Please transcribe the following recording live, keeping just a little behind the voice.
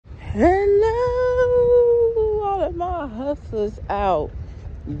Hello, all of my hustlers out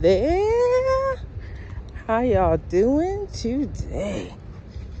there. How y'all doing today?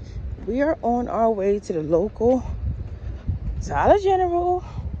 We are on our way to the local Dollar General.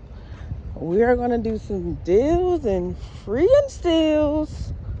 We are going to do some deals and free and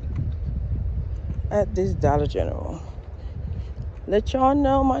steals at this Dollar General. Let y'all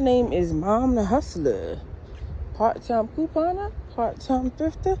know my name is MomThaHustler. Part-time couponer, part-time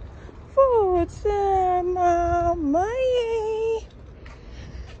thrifter, full-time mama.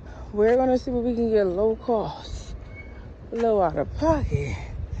 We're gonna see what we can get low cost, low out of pocket.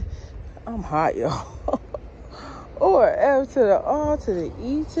 I'm hot, y'all. Or F to the R to the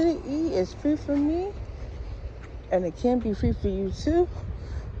E to the E is free for me, and it can be free for you too.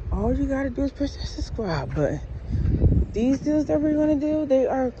 All you gotta do is push that subscribe button. These deals that we're gonna do, they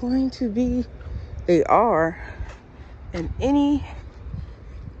are an any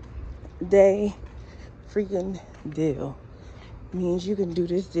day freaking deal. Means you can do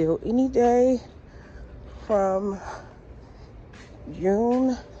this deal any day from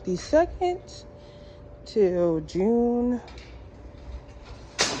June the 2nd till June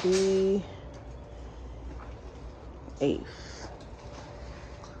the 8th.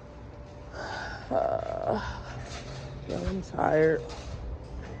 I'm tired.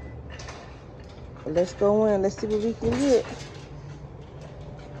 But let's go in. Let's see what we can get.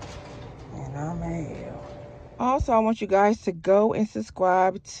 And I'm out. Also, I want you guys to go and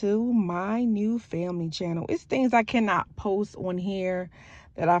subscribe to my new family channel. It's things I cannot post on here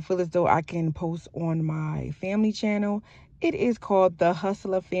that I feel as though I can post on my family channel. It is called The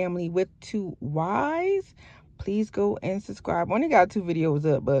Hustler Family with 2 Y's. Please go and subscribe. Only got 2 videos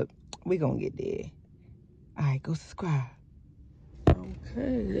up, but we gonna get there. All right, go subscribe.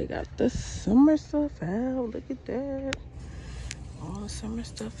 Okay, they got the summer stuff out. Look at that. All the summer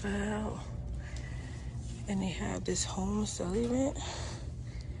stuff out. And they have this home sale event.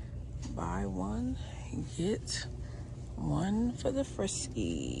 Buy one, get one for the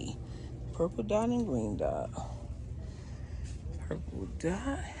frisky. Purple dot and green dot. Purple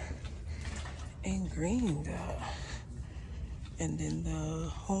dot and green dot. And then the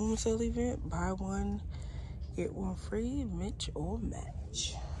home sale event, buy one, get one free, match or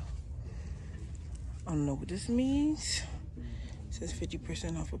match. I don't know what this means. It says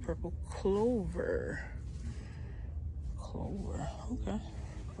 50% off of purple clover. Okay.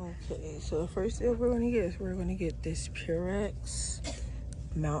 Okay, so the first deal we're gonna get is we're gonna get this Purex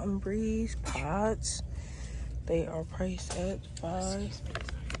Mountain Breeze pods. They are priced at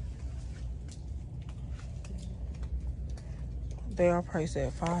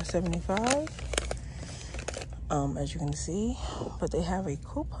 $5.75. As you can see, but they have a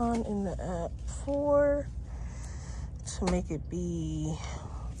coupon in the app to make it be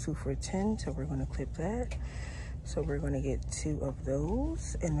 2 for $10. So we're gonna clip that. So we're going to get 2 of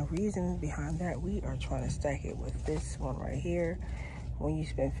those. And the reason behind that, we are trying to stack it with this one right here. When you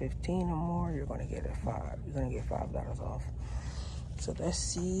spend $15 or more, you're going to get You're going to get $5 off. So let's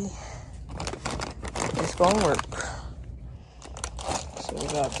see if it's going to work. So we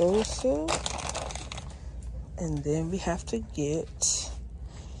got those 2. And then we have to get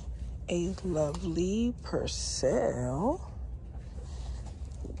a lovely Persil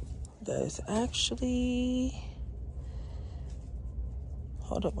that is actually...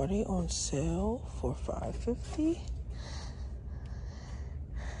 Hold up, are they on sale for $5.50?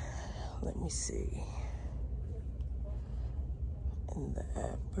 Let me see. In the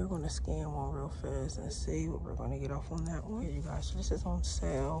app, we're gonna scan one real fast and see what we're gonna get off on that one. Here you guys, so this is on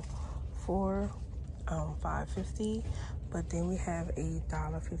sale for $5.50, but then we have a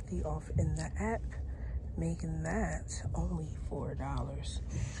 $1.50 off in the app, making that only $4.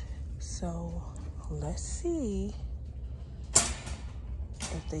 So let's see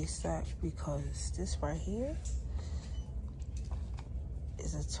if they stack, because this right here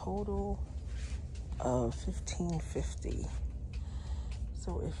is a total of $15.50.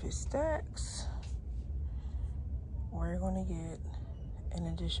 So if it stacks, we're gonna get an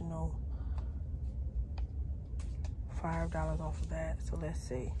additional $5 off of that. So let's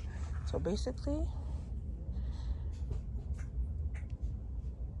see. So basically,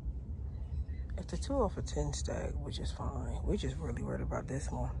 if the 2 off of 10 stack, which is fine. We're just really worried about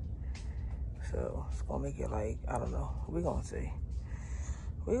this one. So it's gonna make it like, I don't know. We're gonna see.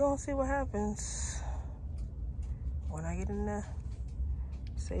 We're gonna see what happens when I get in the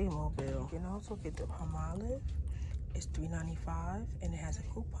Save Mobile. You can also get the Palmolive. It's $3.95 and it has a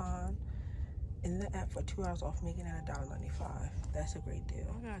coupon in the app for $2 off, making it $1.95. That's a great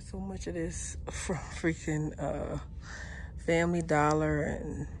deal. I got so much of this from freaking Family Dollar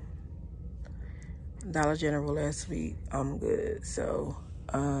and Dollar General last week. I'm good. So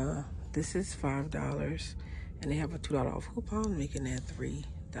this is $5, and they have a $2 off coupon, making that $3.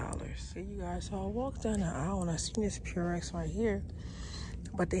 Okay, you guys, so I walked down the aisle and I seen this Purex right here,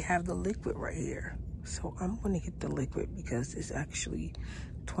 but they have the liquid right here. So I'm going to get the liquid because it's actually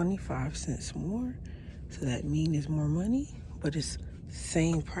 25 cents more. So that means it's more money, but it's the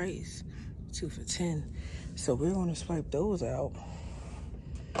same price, 2 for $10. So we're going to swipe those out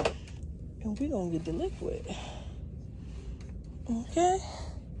and we're going to get the liquid. Okay?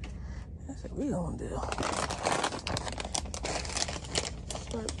 That's what we're going to do.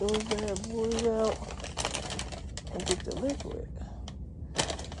 Swipe those bad boys out and get the liquid.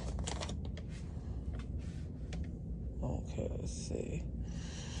 Okay, let's see.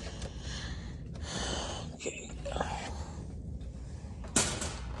 Okay.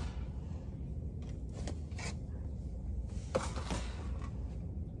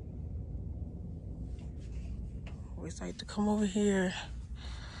 Always like to come over here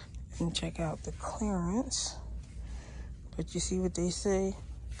and check out the clearance. But you see what they say?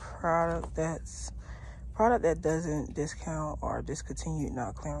 Product that doesn't discount or discontinued,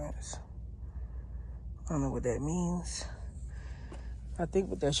 not clearance. I don't know what that means. I think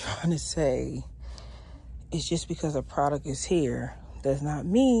what they're trying to say is just because a product is here does not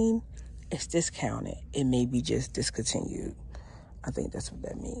mean it's discounted. It may be just discontinued. I think that's what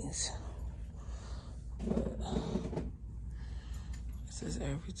that means. But this is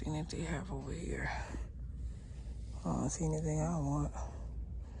everything that they have over here. I don't see anything I want.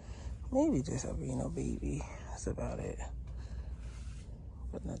 Maybe just a Reno baby. That's about it.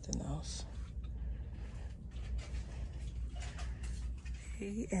 But nothing else.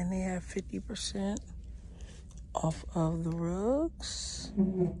 Okay, and they have 50% off of the rugs.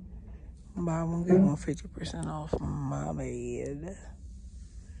 Buy one, get one 50% off. My bad.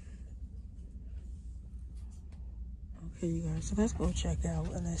 Okay, you guys, so let's go check out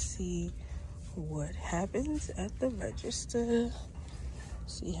and let's see what happens at the register.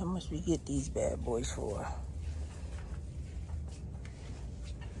 See how much we get these bad boys for.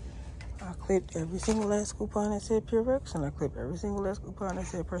 I clipped every single last coupon that said Purex, and I clipped every single last coupon that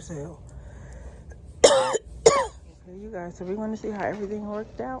said Persil. Okay, you guys, so we're going to see how everything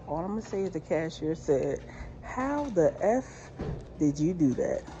worked out. All I'm going to say is the cashier said, "How the F did you do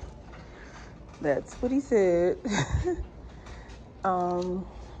that?" That's what he said.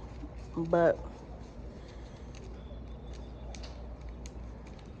 But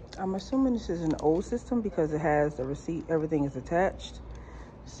I'm assuming this is an old system because it has the receipt, everything is attached.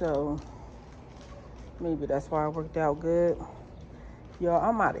 So maybe that's why it worked out good. Y'all,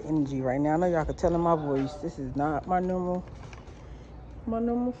 I'm out of energy right now. I know y'all can tell in my voice. This is not my normal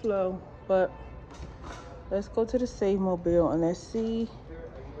flow. But let's go to the Save Mobile and let's see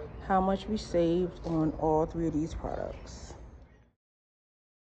how much we saved on all three of these products.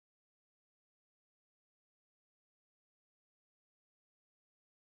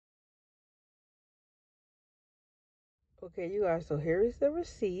 Okay, you guys, so here is the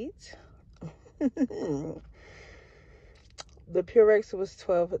receipt. The Purex was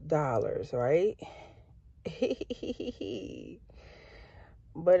 $12, right?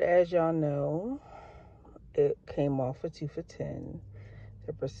 But as y'all know, it came off for 2 for $10.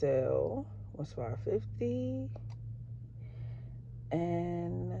 The Persil was $5.50,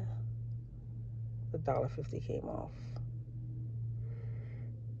 and the $1.50 came off.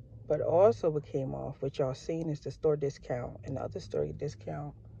 But also what came off, what y'all seen, is the store discount, and the other store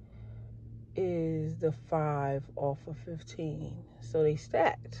discount is the 5 off of 15. So they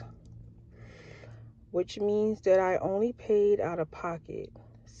stacked, which means that I only paid out of pocket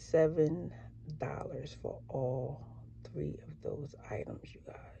 $7 for all three of those items, you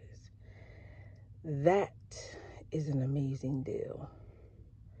guys. That is an amazing deal.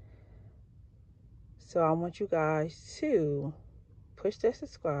 So I want you guys to push that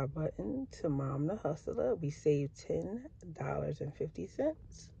subscribe button to Mom the Hustler. We saved $10.50.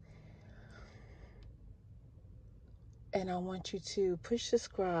 And I want you to push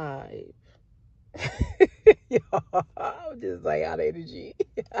subscribe. Y'all, I'm just like out of energy.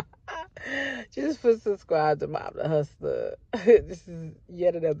 Just put subscribe to Mom the Hustler. This is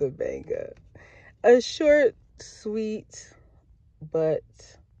yet another banger. A short, sweet, but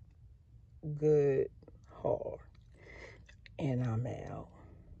good haul. And I'm out.